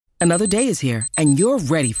Another day is here, and you're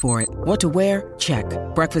ready for it. What to wear? Check.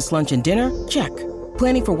 Breakfast, lunch, and dinner? Check.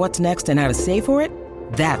 Planning for what's next and how to save for it?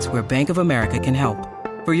 That's where Bank of America can help.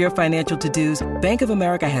 For your financial to-dos, Bank of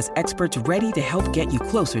America has experts ready to help get you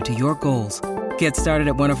closer to your goals. Get started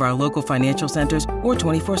at one of our local financial centers or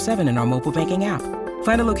 24/7 in our mobile banking app.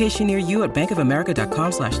 Find a location near you at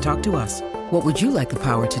bankofamerica.com/talktous. What would you like the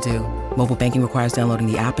power to do? Mobile banking requires downloading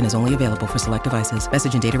the app and is only available for select devices.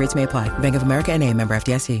 Message and data rates may apply. Bank of America N.A., member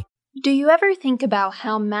FDIC. Do you ever think about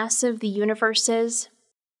how massive the universe is?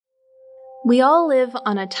 We all live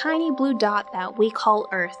on a tiny blue dot that we call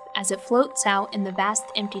Earth as it floats out in the vast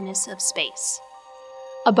emptiness of space.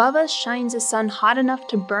 Above us shines a sun hot enough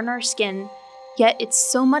to burn our skin, yet it's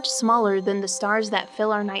so much smaller than the stars that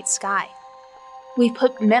fill our night sky. We've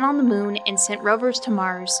put men on the moon and sent rovers to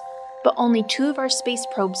Mars, but only 2 of our space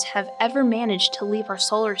probes have ever managed to leave our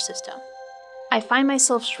solar system. I find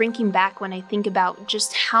myself shrinking back when I think about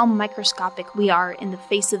just how microscopic we are in the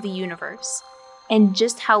face of the universe, and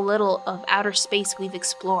just how little of outer space we've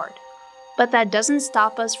explored. But that doesn't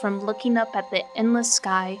stop us from looking up at the endless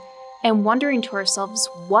sky and wondering to ourselves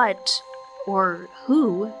what, or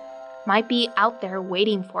who, might be out there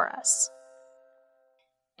waiting for us.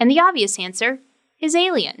 And the obvious answer is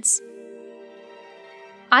aliens.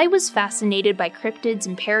 I was fascinated by cryptids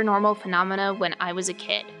and paranormal phenomena when I was a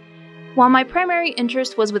kid. While my primary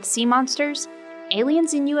interest was with sea monsters,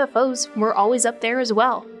 aliens and UFOs were always up there as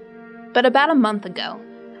well. But about a month ago,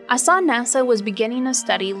 I saw NASA was beginning a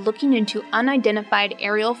study looking into unidentified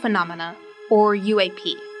aerial phenomena, or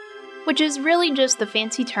UAP, which is really just the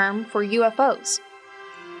fancy term for UFOs.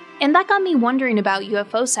 And that got me wondering about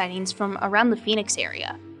UFO sightings from around the Phoenix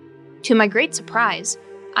area. To my great surprise,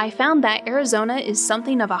 I found that Arizona is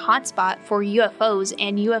something of a hotspot for UFOs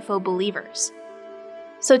and UFO believers.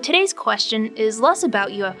 So today's question is less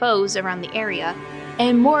about UFOs around the area,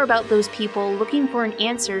 and more about those people looking for an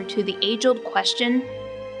answer to the age-old question,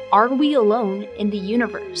 are we alone in the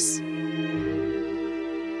universe?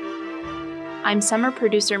 I'm summer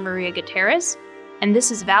producer Maria Gutierrez, and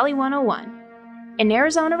this is Valley 101, an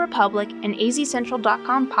Arizona Republic and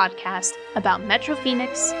azcentral.com podcast about Metro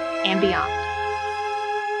Phoenix and beyond.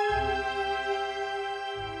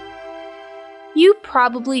 You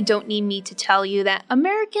probably don't need me to tell you that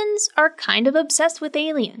Americans are kind of obsessed with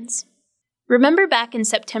aliens. Remember back in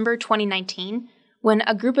September 2019, when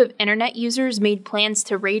a group of internet users made plans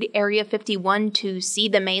to raid Area 51 to see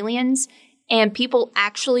them aliens, and people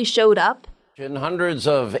actually showed up? Hundreds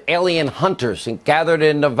of alien hunters gathered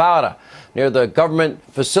in Nevada near the government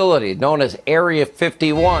facility known as Area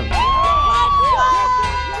 51.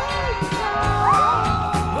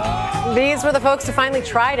 These were the folks who finally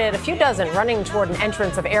tried it, a few dozen running toward an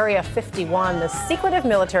entrance of Area 51, the secretive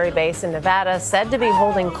military base in Nevada said to be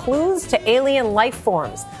holding clues to alien life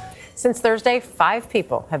forms. Since Thursday, 5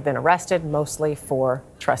 people have been arrested, mostly for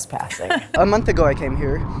trespassing. A month ago I came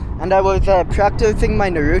here, and I was practicing my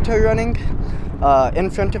Naruto running in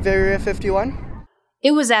front of Area 51.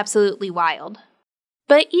 It was absolutely wild.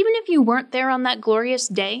 But even if you weren't there on that glorious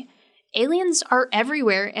day, aliens are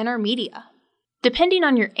everywhere in our media. Depending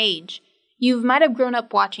on your age, you might have grown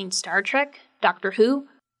up watching Star Trek, Doctor Who,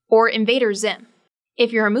 or Invader Zim.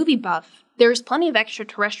 If you're a movie buff, there's plenty of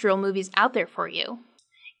extraterrestrial movies out there for you.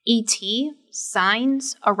 E.T.,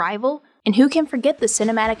 Signs, Arrival, and who can forget the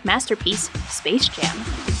cinematic masterpiece, Space Jam?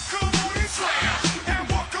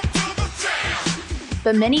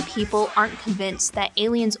 But many people aren't convinced that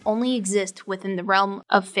aliens only exist within the realm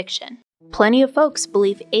of fiction. Plenty of folks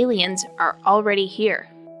believe aliens are already here.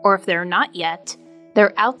 Or if they're not yet,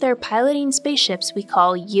 they're out there piloting spaceships we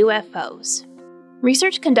call UFOs.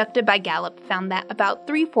 Research conducted by Gallup found that about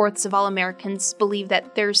 3/4 of all Americans believe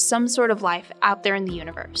that there's some sort of life out there in the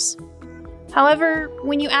universe. However,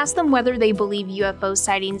 when you ask them whether they believe UFO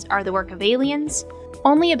sightings are the work of aliens,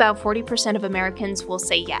 only about 40% of Americans will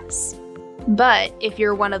say yes. But if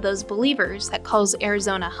you're one of those believers that calls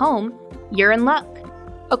Arizona home, you're in luck.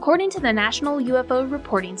 According to the National UFO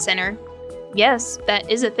Reporting Center, yes, that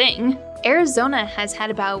is a thing. Arizona has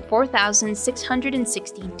had about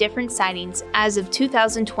 4,660 different sightings as of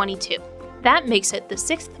 2022. That makes it the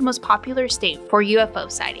 6th most popular state for UFO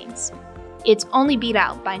sightings. It's only beat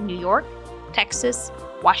out by New York, Texas,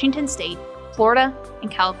 Washington State, Florida,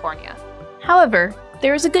 and California. However,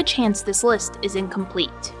 there is a good chance this list is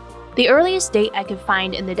incomplete. The earliest date I could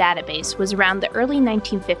find in the database was around the early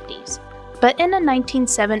 1950s, but in a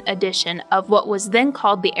 1907 edition of what was then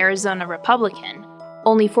called the Arizona Republican,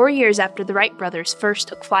 only 4 years after the Wright brothers first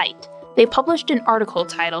took flight, they published an article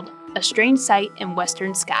titled, "A Strange Sight in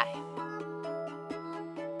Western Sky."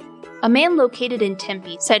 A man located in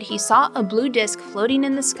Tempe said he saw a blue disk floating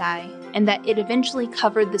in the sky and that it eventually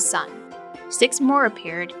covered the sun. 6 more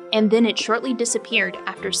appeared, and then it shortly disappeared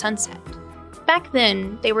after sunset. Back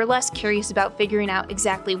then, they were less curious about figuring out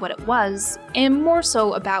exactly what it was, and more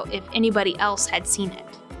so about if anybody else had seen it.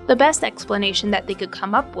 The best explanation that they could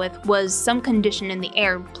come up with was some condition in the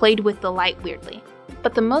air played with the light weirdly.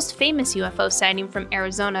 But the most famous UFO sighting from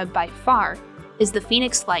Arizona by far is the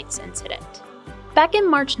Phoenix Lights incident. Back in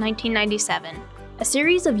March 1997, a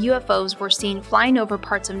series of UFOs were seen flying over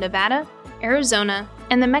parts of Nevada, Arizona,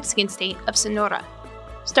 and the Mexican state of Sonora.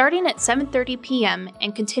 Starting at 7:30 p.m.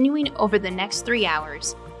 and continuing over the next 3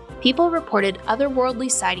 hours, people reported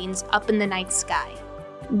otherworldly sightings up in the night sky.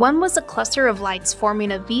 One was a cluster of lights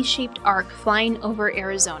forming a V-shaped arc flying over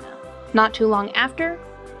Arizona. Not too long after,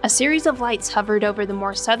 a series of lights hovered over the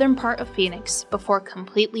more southern part of Phoenix before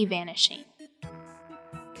completely vanishing.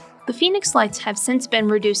 The Phoenix Lights have since been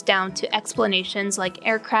reduced down to explanations like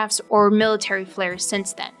aircrafts or military flares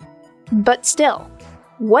since then. But still,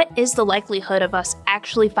 what is the likelihood of us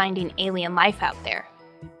actually finding alien life out there?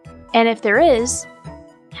 And if there is,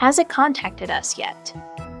 has it contacted us yet?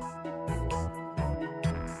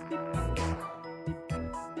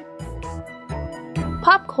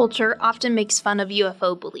 Pop culture often makes fun of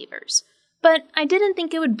UFO believers, but I didn't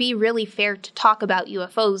think it would be really fair to talk about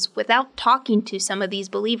UFOs without talking to some of these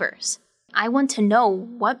believers. I want to know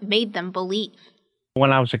what made them believe.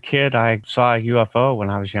 When I was a kid, I saw a UFO when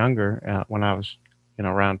I was younger, when I was,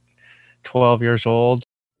 around 12 years old.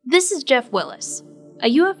 This is Jeff Willis,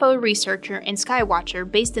 a UFO researcher and skywatcher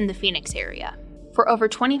based in the Phoenix area. For over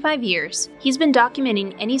 25 years, he's been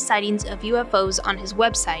documenting any sightings of UFOs on his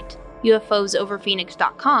website,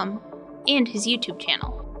 ufosoverphoenix.com, and his YouTube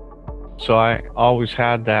channel. So I always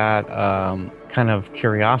had that kind of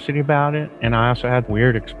curiosity about it, and I also had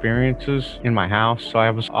weird experiences in my house, so I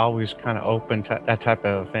was always kind of open to that type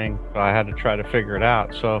of thing. So I had to try to figure it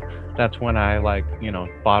out. So that's when I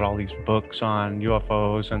bought all these books on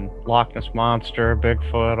UFOs and Loch Ness Monster,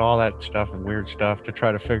 Bigfoot, all that stuff and weird stuff to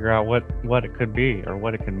try to figure out what it could be or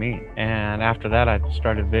what it could mean. And after that, I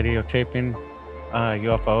started videotaping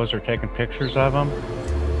UFOs or taking pictures of them.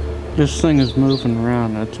 This thing is moving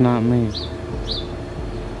around. That's not me.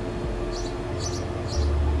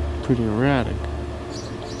 Pretty erratic.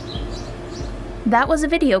 That was a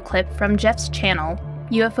video clip from Jeff's channel,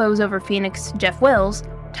 UFOs Over Phoenix Jeff Wills,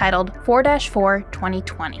 titled 4-4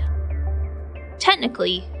 2020.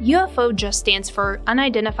 Technically, UFO just stands for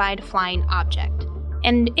Unidentified Flying Object,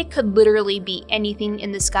 and it could literally be anything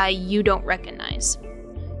in the sky you don't recognize.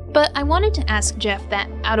 But I wanted to ask Jeff that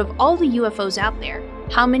out of all the UFOs out there,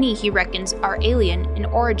 how many he reckons are alien in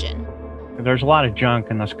origin. There's a lot of junk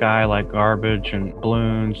in the sky, like garbage and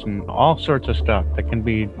balloons and all sorts of stuff that can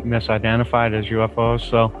be misidentified as UFOs.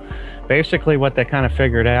 So basically what they kind of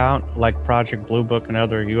figured out, like Project Blue Book and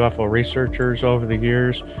other UFO researchers over the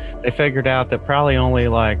years, they figured out that probably only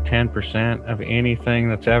like 10% of anything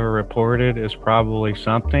that's ever reported is probably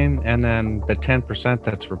something. And then the 10%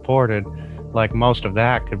 that's reported, like most of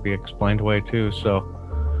that could be explained away too. So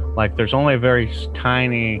like there's only a very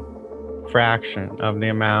tiny fraction of the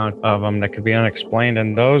amount of them that could be unexplained,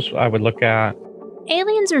 and those I would look at.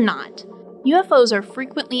 Aliens or not, UFOs are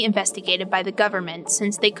frequently investigated by the government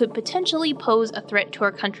since they could potentially pose a threat to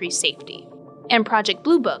our country's safety. And Project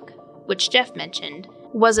Blue Book, which Jeff mentioned,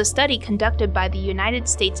 was a study conducted by the United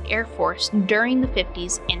States Air Force during the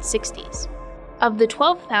 50s and 60s. Of the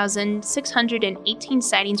 12,618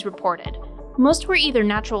 sightings reported, most were either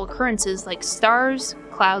natural occurrences like stars,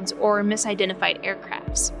 clouds, or misidentified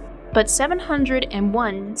aircrafts. But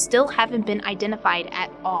 701 still haven't been identified at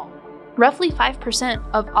all, roughly 5%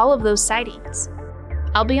 of all of those sightings.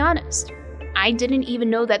 I'll be honest, I didn't even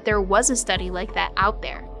know that there was a study like that out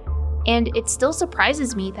there, and it still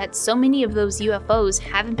surprises me that so many of those UFOs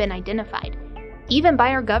haven't been identified, even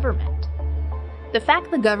by our government. The fact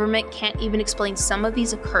the government can't even explain some of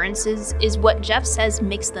these occurrences is what Jeff says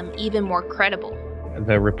makes them even more credible.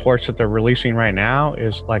 The reports that they're releasing right now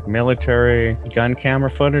is like military gun camera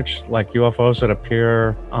footage, like UFOs that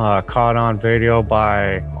appear caught on video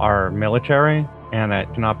by our military, and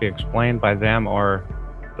that cannot be explained by them or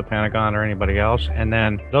the Pentagon or anybody else. And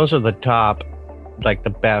then those are the top, like the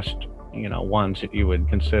best, ones that you would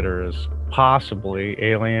consider as possibly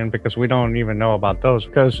alien, because we don't even know about those,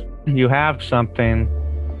 because you have something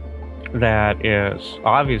that is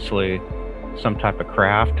obviously some type of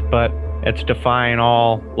craft, but it's defying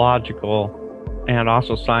all logical and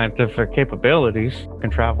also scientific capabilities. It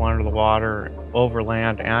can travel under the water, over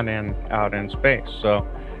land, and out in space. So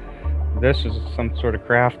this is some sort of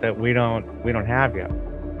craft that we don't have yet.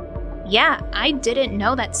 Yeah, I didn't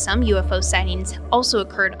know that some UFO sightings also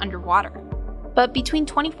occurred underwater. But between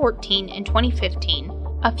 2014 and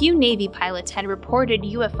 2015, a few Navy pilots had reported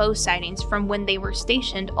UFO sightings from when they were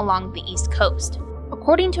stationed along the East Coast.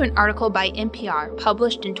 According to an article by NPR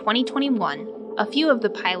published in 2021, a few of the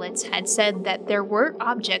pilots had said that there were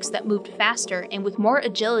objects that moved faster and with more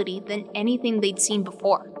agility than anything they'd seen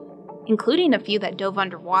before, including a few that dove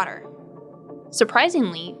underwater.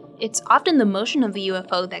 Surprisingly, it's often the motion of the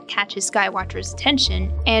UFO that catches skywatchers'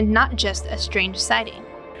 attention and not just a strange sighting.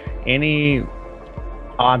 Any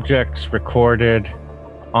objects recorded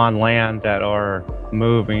on land that are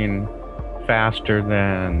moving faster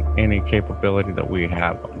than any capability that we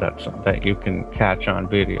have that you can catch on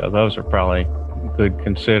video, those are probably good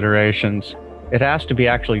considerations. It has to be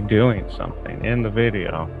actually doing something in the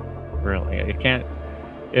video, really. It can't,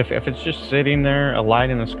 if it's just sitting there, a light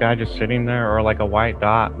in the sky just sitting there, or like a white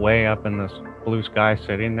dot way up in this blue sky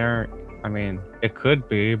sitting there, I mean, it could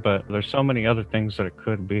be, but there's so many other things that it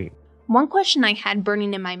could be. One question I had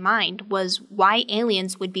burning in my mind was why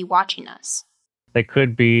aliens would be watching us. They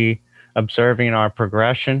could be observing our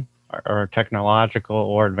progression or technological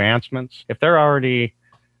or advancements. If they're already,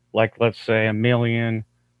 like, let's say 1 million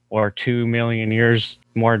or 2 million years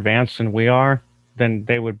more advanced than we are, then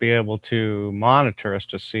they would be able to monitor us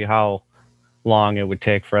to see how long it would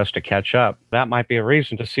take for us to catch up. That might be a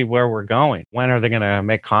reason to see where we're going. When are they going to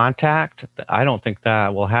make contact? I don't think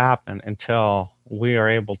that will happen until we are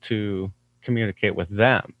able to communicate with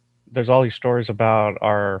them. There's all these stories about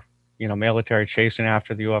our military chasing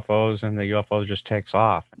after the UFOs and the UFO just takes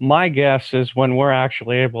off. My guess is when we're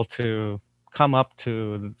actually able to come up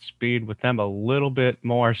to speed with them a little bit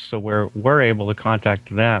more, so we're able to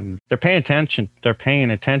contact them. They're paying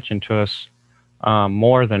attention to us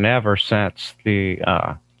more than ever since the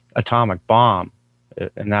atomic bomb,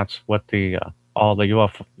 and that's what all the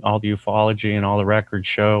ufology and all the records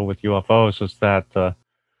show with UFOs is that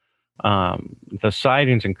the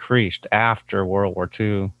sightings increased after World War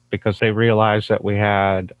II because they realized that we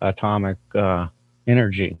had atomic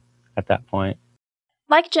energy at that point.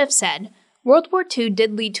 Like Jeff said, World War II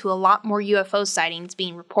did lead to a lot more UFO sightings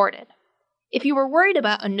being reported. If you were worried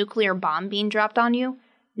about a nuclear bomb being dropped on you,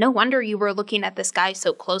 no wonder you were looking at the sky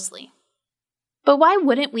so closely. But why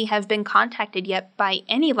wouldn't we have been contacted yet by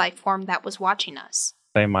any life form that was watching us?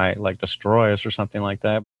 They might destroy us or something like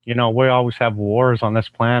that. We always have wars on this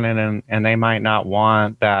planet, and they might not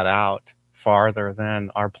want that out farther than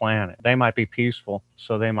our planet. They might be peaceful,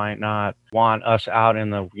 so they might not want us out in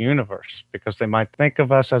the universe because they might think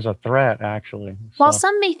of us as a threat, actually. While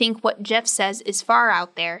some may think what Jeff says is far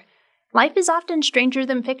out there, life is often stranger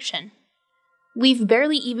than fiction. We've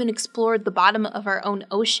barely even explored the bottom of our own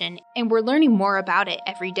ocean, and we're learning more about it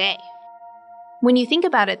every day. When you think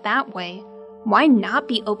about it that way, why not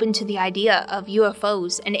be open to the idea of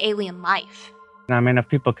UFOs and alien life? I mean, if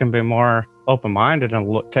people can be more open-minded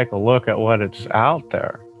and take a look at what it's out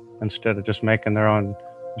there instead of just making their own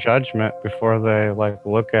judgment before they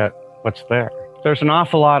look at what's there. There's an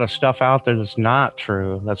awful lot of stuff out there that's not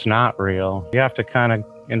true, that's not real. You have to kind of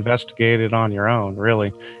investigate it on your own,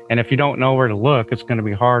 really. And if you don't know where to look, it's going to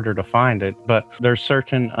be harder to find it. But there's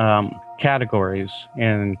certain categories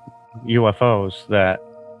in UFOs that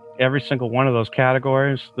every single one of those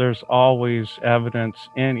categories, there's always evidence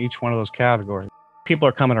in each one of those categories. People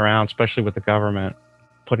are coming around, especially with the government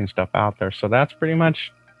putting stuff out there. So that's pretty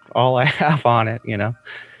much all I have on it,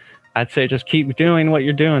 I'd say just keep doing what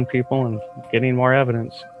you're doing, people, and getting more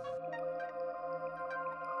evidence.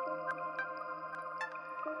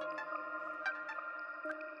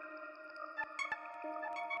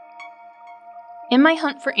 In my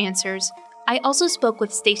hunt for answers, I also spoke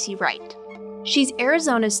with Stacy Wright. She's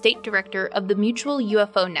Arizona's state director of the Mutual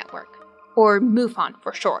UFO Network, or MUFON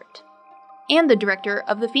for short, and the director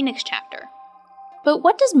of the Phoenix chapter. But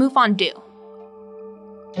what does MUFON do?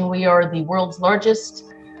 And we are the world's largest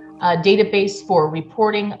database for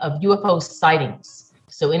reporting of UFO sightings.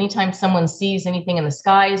 So anytime someone sees anything in the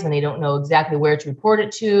skies and they don't know exactly where to report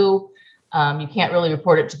it to, you can't really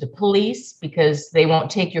report it to the police because they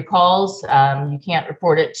won't take your calls. You can't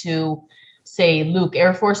report it to, say, Luke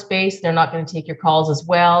Air Force Base. They're not going to take your calls as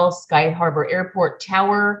well. Sky Harbor Airport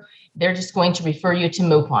Tower. They're just going to refer you to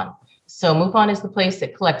MUFON. So MUFON is the place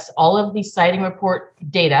that collects all of the sighting report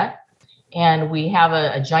data. And we have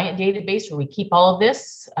a giant database where we keep all of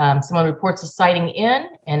this. Someone reports a sighting in,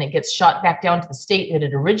 and it gets shot back down to the state that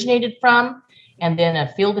it originated from. And then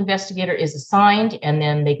a field investigator is assigned, and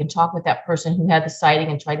then they can talk with that person who had the sighting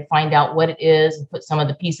and try to find out what it is and put some of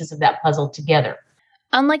the pieces of that puzzle together.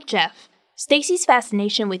 Unlike Jeff, Stacy's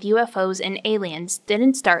fascination with UFOs and aliens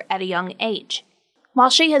didn't start at a young age. While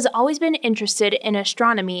she has always been interested in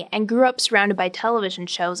astronomy and grew up surrounded by television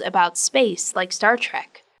shows about space like Star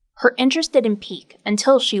Trek, her interest didn't peak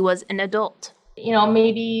until she was an adult.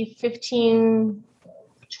 Maybe 15,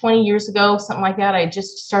 20 years ago, something like that, I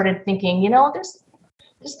just started thinking,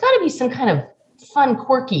 there's got to be some kind of fun,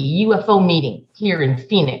 quirky UFO meeting here in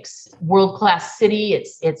Phoenix. World-class city,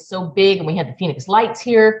 it's so big, and we had the Phoenix Lights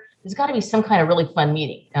here. There's got to be some kind of really fun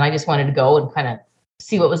meeting. And I just wanted to go and kind of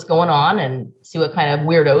see what was going on and see what kind of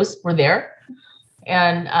weirdos were there.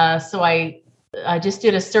 And so I just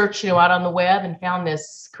did a search, out on the web and found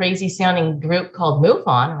this crazy sounding group called MUFON.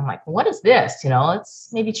 I'm like, what is this? Let's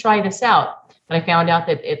maybe try this out. But I found out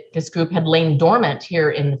that this group had lain dormant here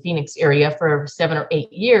in the Phoenix area for 7 or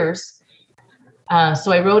 8 years.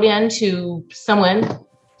 So I wrote in to someone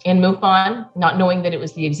in MUFON, not knowing that it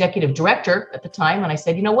was the executive director at the time. And I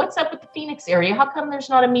said, what's up with the Phoenix area? How come there's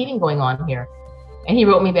not a meeting going on here? And he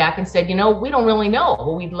wrote me back and said, we don't really know,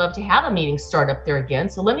 but we'd love to have a meeting start up there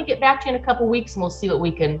again. So let me get back to you in a couple of weeks and we'll see what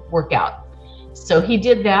we can work out. So he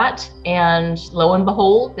did that. And lo and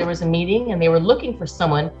behold, there was a meeting and they were looking for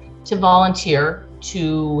someone to volunteer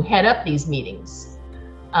to head up these meetings.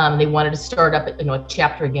 They wanted to start up a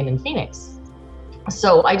chapter again in Phoenix.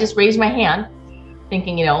 So I just raised my hand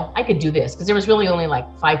thinking, I could do this because there was really only like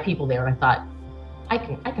 5 people there. And I thought, I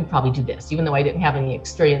can probably do this, even though I didn't have any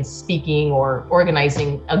experience speaking or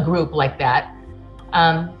organizing a group like that.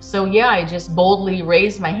 So yeah, I just boldly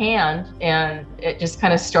raised my hand and it just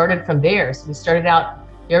kind of started from there. So we started out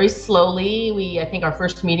very slowly. I think our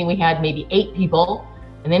first meeting, we had maybe 8 people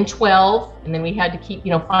and then 12. And then we had to keep,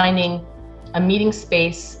 finding a meeting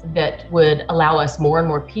space that would allow us more and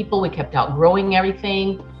more people. We kept outgrowing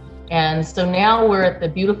everything. And so now we're at the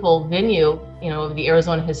beautiful venue, of the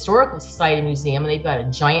Arizona Historical Society Museum, and they've got a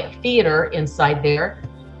giant theater inside there,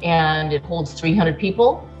 and it holds 300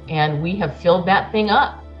 people, and we have filled that thing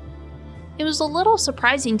up. It was a little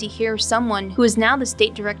surprising to hear someone who is now the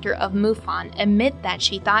state director of MUFON admit that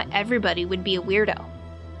she thought everybody would be a weirdo.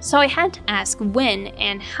 So I had to ask when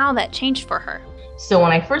and how that changed for her. So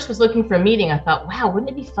when I first was looking for a meeting, I thought, wow,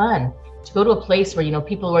 wouldn't it be fun to go to a place where,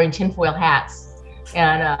 people are wearing tinfoil hats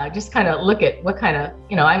and just kind of look at what kind of,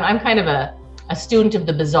 I'm kind of a student of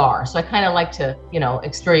the bizarre. So I kind of like to,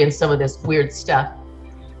 experience some of this weird stuff.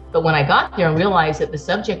 But when I got there and realized that the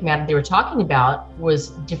subject matter they were talking about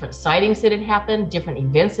was different sightings that had happened, different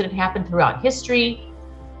events that had happened throughout history.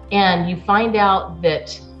 And you find out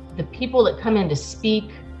that the people that come in to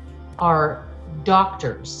speak are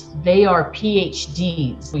doctors. They are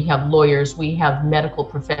PhDs. We have lawyers, we have medical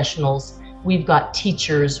professionals, we've got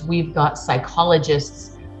teachers, we've got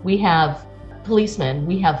psychologists, we have policemen,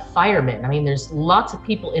 we have firemen. I mean, there's lots of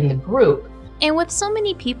people in the group. And with so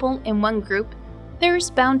many people in one group,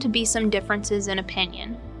 there's bound to be some differences in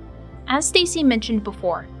opinion. As Stacy mentioned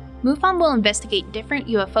before, MUFON will investigate different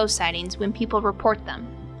UFO sightings when people report them.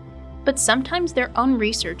 But sometimes their own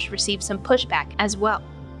research receives some pushback as well.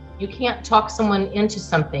 You can't talk someone into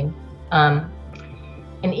something. And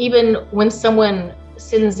even when someone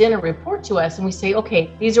sends in a report to us and we say, okay,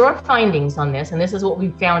 these are our findings on this, and this is what we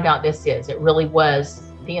found out this is. It really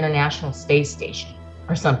was the International Space Station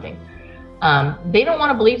or something. They don't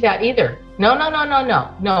want to believe that either. No,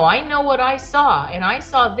 I know what I saw, and I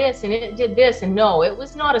saw this, and it did this, and no, it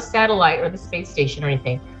was not a satellite or the space station or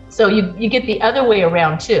anything. So you get the other way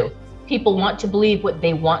around too. People want to believe what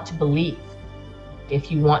they want to believe.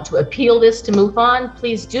 If you want to appeal this to MUFON,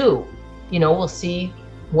 please do. We'll see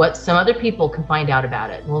what some other people can find out about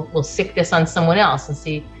it. We'll sick this on someone else and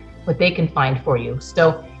see what they can find for you.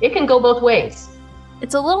 So it can go both ways.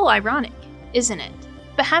 It's a little ironic, isn't it?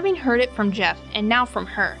 But having heard it from Jeff and now from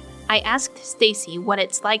her, I asked Stacy what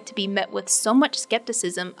it's like to be met with so much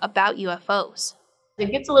skepticism about UFOs.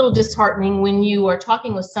 It gets a little disheartening when you are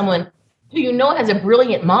talking with someone who has a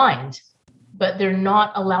brilliant mind, but they're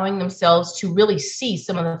not allowing themselves to really see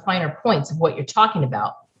some of the finer points of what you're talking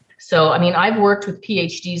about. So, I've worked with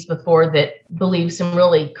PhDs before that believe some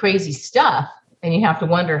really crazy stuff, and you have to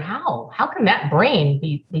wonder how can that brain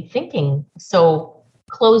be thinking so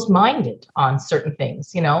closed-minded on certain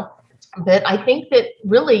things, But I think that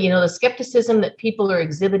really, the skepticism that people are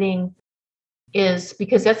exhibiting is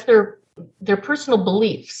because that's their personal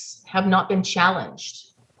beliefs have not been challenged.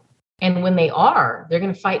 And when they are, they're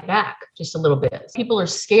going to fight back just a little bit. People are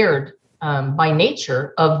scared by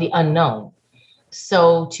nature of the unknown.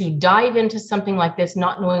 So to dive into something like this,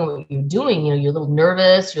 not knowing what you're doing, you're a little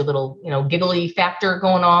nervous, you're a little, giggly factor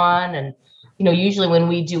going on. And, usually when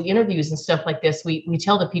we do interviews and stuff like this, we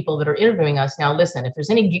tell the people that are interviewing us, now, listen, if there's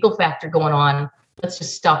any giggle factor going on, let's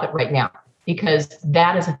just stop it right now, because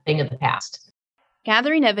that is a thing of the past.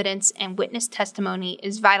 Gathering evidence and witness testimony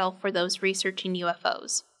is vital for those researching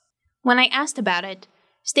UFOs. When I asked about it,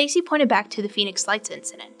 Stacy pointed back to the Phoenix Lights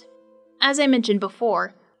incident. As I mentioned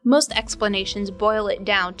before, most explanations boil it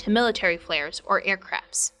down to military flares or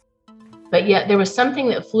aircrafts. But yet there was something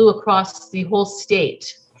that flew across the whole state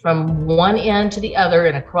from one end to the other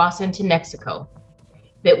and across into Mexico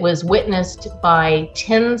that was witnessed by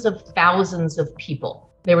tens of thousands of people.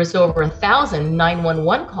 There was over 1,000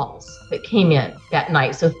 911 calls that came in that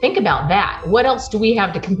night. So think about that. What else do we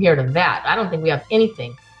have to compare to that? I don't think we have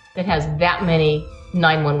anything that has that many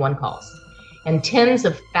 911 calls. And tens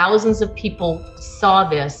of thousands of people saw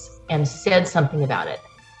this and said something about it.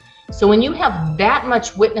 So when you have that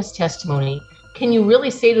much witness testimony, can you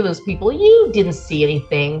really say to those people, you didn't see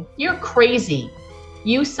anything, you're crazy.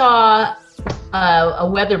 You saw a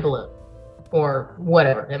weather balloon or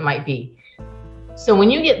whatever it might be. So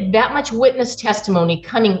when you get that much witness testimony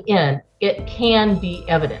coming in, it can be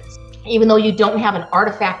evidence. Even though you don't have an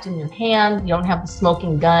artifact in your hand, you don't have the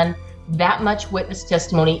smoking gun, that much witness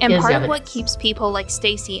testimony is evidence. And part of what keeps people like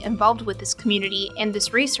Stacy involved with this community and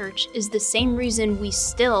this research is the same reason we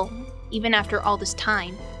still, even after all this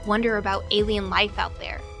time, wonder about alien life out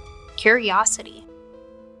there. Curiosity.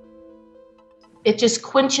 It just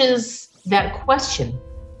quenches that question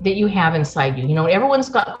that you have inside you. You know, everyone's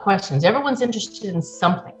got questions. Everyone's interested in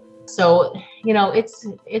something. So, you know,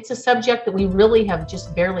 it's a subject that we really have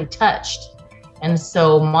just barely touched. And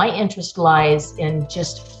so my interest lies in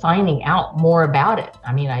just finding out more about it.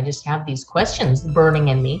 I mean, I just have these questions burning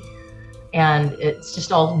in me, and it's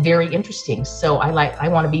just all very interesting. So I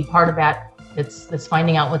want to be part of that. That's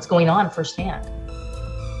finding out what's going on firsthand.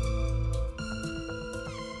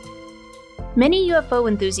 Many UFO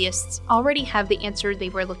enthusiasts already have the answer they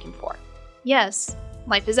were looking for. Yes,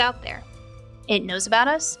 life is out there. It knows about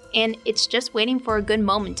us, and it's just waiting for a good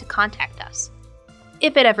moment to contact us.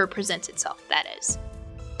 If it ever presents itself, that is.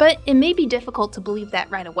 But it may be difficult to believe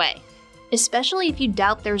that right away, especially if you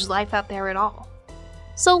doubt there's life out there at all.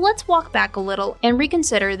 So let's walk back a little and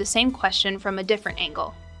reconsider the same question from a different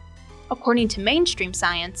angle. According to mainstream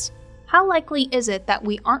science, how likely is it that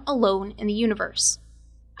we aren't alone in the universe?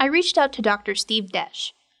 I reached out to Dr. Steve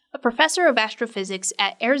Desch, a professor of astrophysics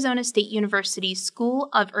at Arizona State University's School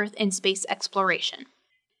of Earth and Space Exploration.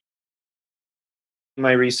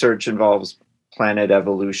 My research involves planet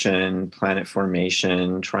evolution, planet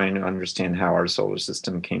formation, trying to understand how our solar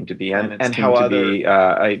system came to be. And how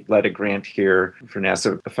I led a grant here for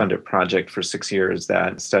NASA, a funded project for 6 years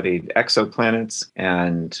that studied exoplanets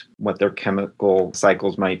and what their chemical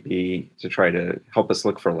cycles might be to try to help us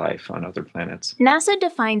look for life on other planets. NASA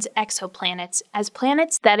defines exoplanets as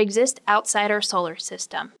planets that exist outside our solar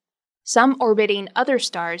system, some orbiting other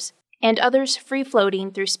stars and others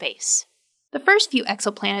free-floating through space. The first few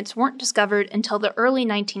exoplanets weren't discovered until the early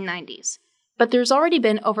 1990s, but there's already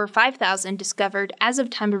been over 5,000 discovered as of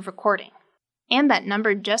time of recording, and that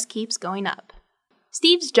number just keeps going up.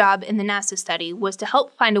 Steve's job in the NASA study was to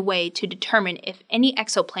help find a way to determine if any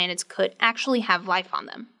exoplanets could actually have life on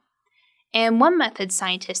them. And one method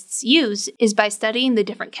scientists use is by studying the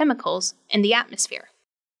different chemicals in the atmosphere.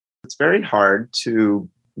 It's very hard to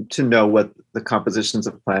know what the compositions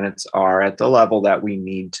of planets are at the level that we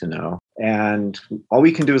need to know. And all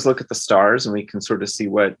we can do is look at the stars, and we can sort of see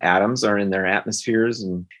what atoms are in their atmospheres.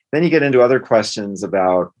 And then you get into other questions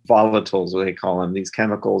about volatiles, what they call them, these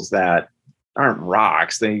chemicals that aren't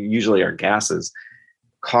rocks. They usually are gases.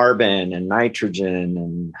 Carbon and nitrogen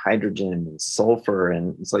and hydrogen and sulfur.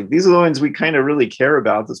 And it's like, these are the ones we kind of really care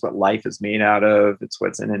about. That's what life is made out of. It's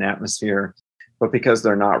what's in an atmosphere. But because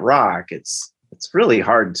they're not rock, it's really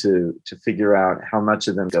hard to figure out how much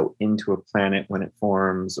of them go into a planet when it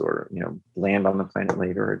forms, or land on the planet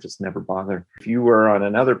later, or just never bother. If you were on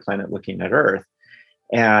another planet looking at Earth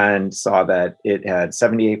and saw that it had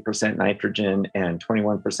 78% nitrogen and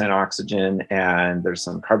 21% oxygen, and there's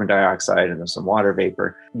some carbon dioxide and there's some water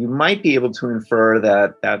vapor, you might be able to infer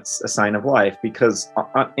that that's a sign of life, because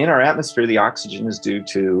in our atmosphere, the oxygen is due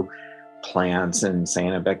to plants and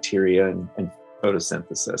cyanobacteria and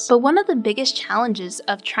photosynthesis. But one of the biggest challenges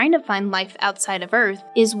of trying to find life outside of Earth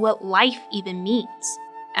is what life even means.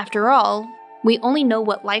 After all, we only know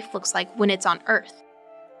what life looks like when it's on Earth.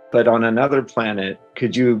 But on another planet,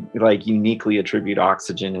 could you uniquely attribute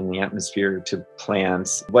oxygen in the atmosphere to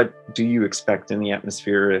plants? What do you expect in the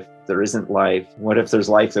atmosphere if there isn't life? What if there's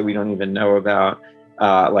life that we don't even know about?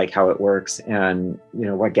 How it works, and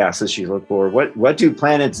what gases you look for. What do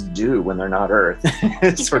planets do when they're not Earth?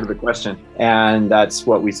 It's sort of the question. And that's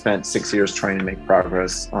what we spent 6 years trying to make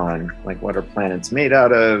progress on. Like, what are planets made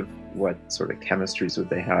out of? What sort of chemistries would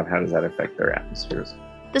they have? How does that affect their atmospheres?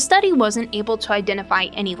 The study wasn't able to identify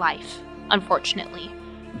any life, unfortunately,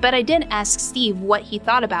 but I did ask Steve what he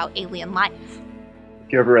thought about alien life.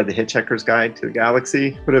 If you ever read The Hitchhiker's Guide to the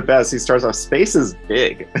Galaxy, put it best, he starts off, space is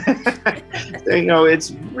big.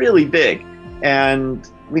 It's really big. And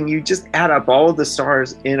when you just add up all of the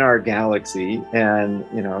stars in our galaxy and,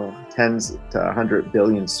 tens to 100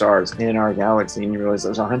 billion stars in our galaxy, and you realize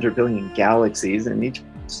there's 100 billion galaxies, and each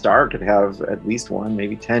star could have at least one,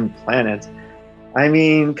 maybe 10 planets. I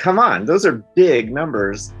mean, come on, those are big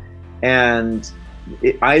numbers. And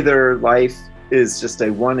either life is just a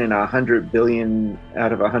 1 in 100 billion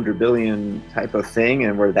out of 100 billion type of thing,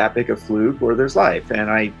 and we're that big a fluke, or there's life. And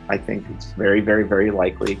I think it's very, very, very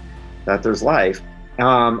likely that there's life.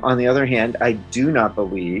 On the other hand, I do not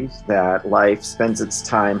believe that life spends its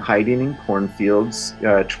time hiding in cornfields,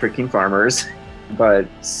 tricking farmers. But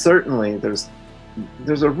certainly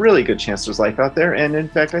there's a really good chance there's life out there. And in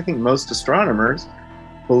fact, I think most astronomers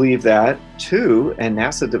believe that too. And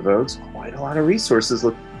NASA devotes quite a lot of resources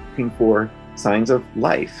looking for signs of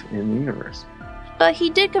life in the universe. But he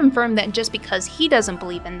did confirm that just because he doesn't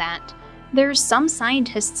believe in that, there's some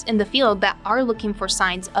scientists in the field that are looking for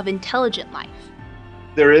signs of intelligent life.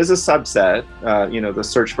 There is a subset, the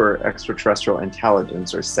Search for Extraterrestrial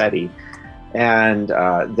Intelligence, or SETI, and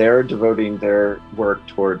they're devoting their work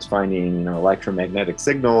towards finding, electromagnetic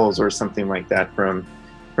signals or something like that from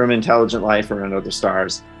intelligent life around other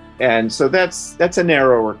stars. And so that's a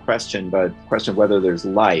narrower question, but question of whether there's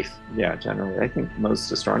life, generally, I think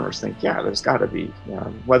most astronomers think, there's got to be.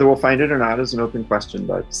 Whether we'll find it or not is an open question,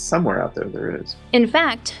 but somewhere out there is. In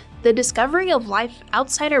fact, the discovery of life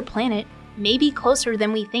outside our planet may be closer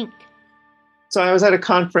than we think. So I was at a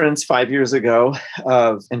conference 5 years ago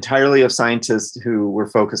entirely of scientists who were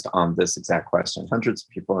focused on this exact question, hundreds of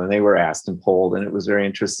people, and they were asked and polled, and it was very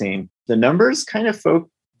interesting. The numbers kind of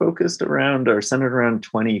focused around or centered around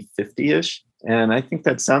 2050-ish. And I think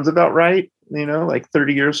that sounds about right. Like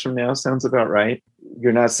 30 years from now sounds about right.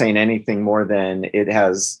 You're not saying anything more than it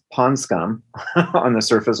has pond scum on the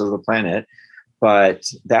surface of the planet. But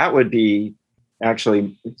that would be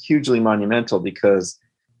actually hugely monumental, because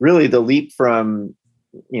really the leap from,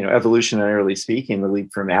 evolutionarily speaking, the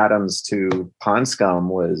leap from atoms to pond scum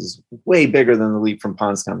was way bigger than the leap from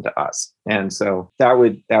pond scum to us. And so that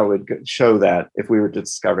would show that if we were to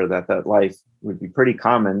discover that life would be pretty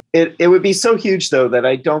common. It would be so huge, though, that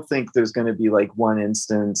I don't think there's going to be like one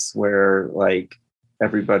instance where like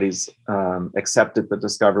everybody's accepted the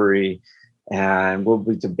discovery and we'll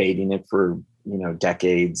be debating it for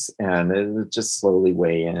decades, and it'll just slowly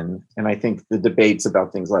weigh in. And I think the debates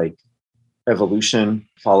about things like evolution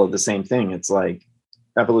follow the same thing. It's like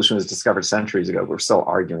evolution was discovered centuries ago. We're still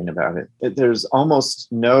arguing about it. There's almost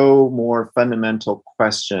no more fundamental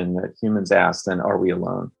question that humans ask than, are we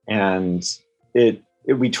alone? And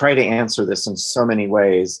we try to answer this in so many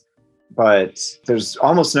ways, but there's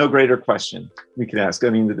almost no greater question we could ask. I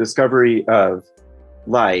mean, the discovery of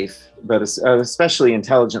life, but especially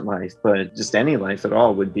intelligent life, but just any life at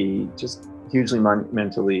all, would be just hugely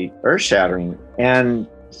monumentally earth-shattering. And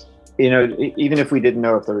even if we didn't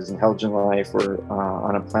know if there was intelligent life or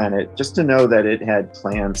on a planet, just to know that it had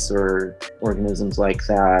plants or organisms like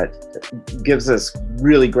that gives us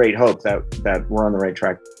really great hope that we're on the right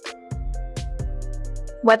track.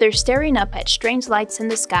 Whether staring up at strange lights in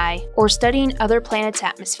the sky or studying other planets'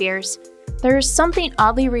 atmospheres, there's something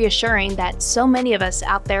oddly reassuring that so many of us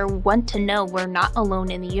out there want to know we're not alone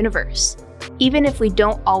in the universe, even if we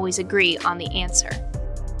don't always agree on the answer.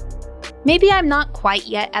 Maybe I'm not quite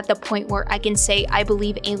yet at the point where I can say I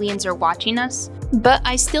believe aliens are watching us, but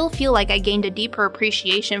I still feel like I gained a deeper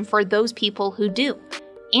appreciation for those people who do,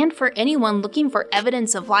 and for anyone looking for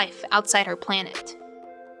evidence of life outside our planet.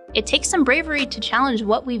 It takes some bravery to challenge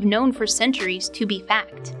what we've known for centuries to be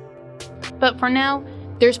fact. But for now,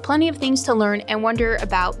 there's plenty of things to learn and wonder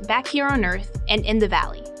about back here on Earth and in the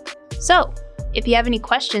Valley. So, if you have any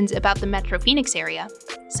questions about the Metro Phoenix area,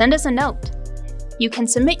 send us a note. You can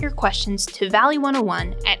submit your questions to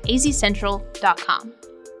valley101@azcentral.com.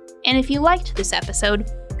 And if you liked this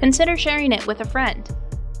episode, consider sharing it with a friend.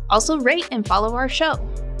 Also rate and follow our show.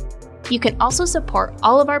 You can also support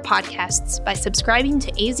all of our podcasts by subscribing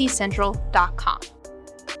to azcentral.com.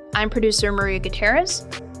 I'm producer Maria Gutierrez,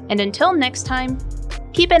 and until next time,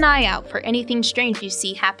 keep an eye out for anything strange you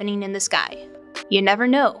see happening in the sky. You never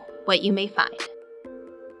know what you may find.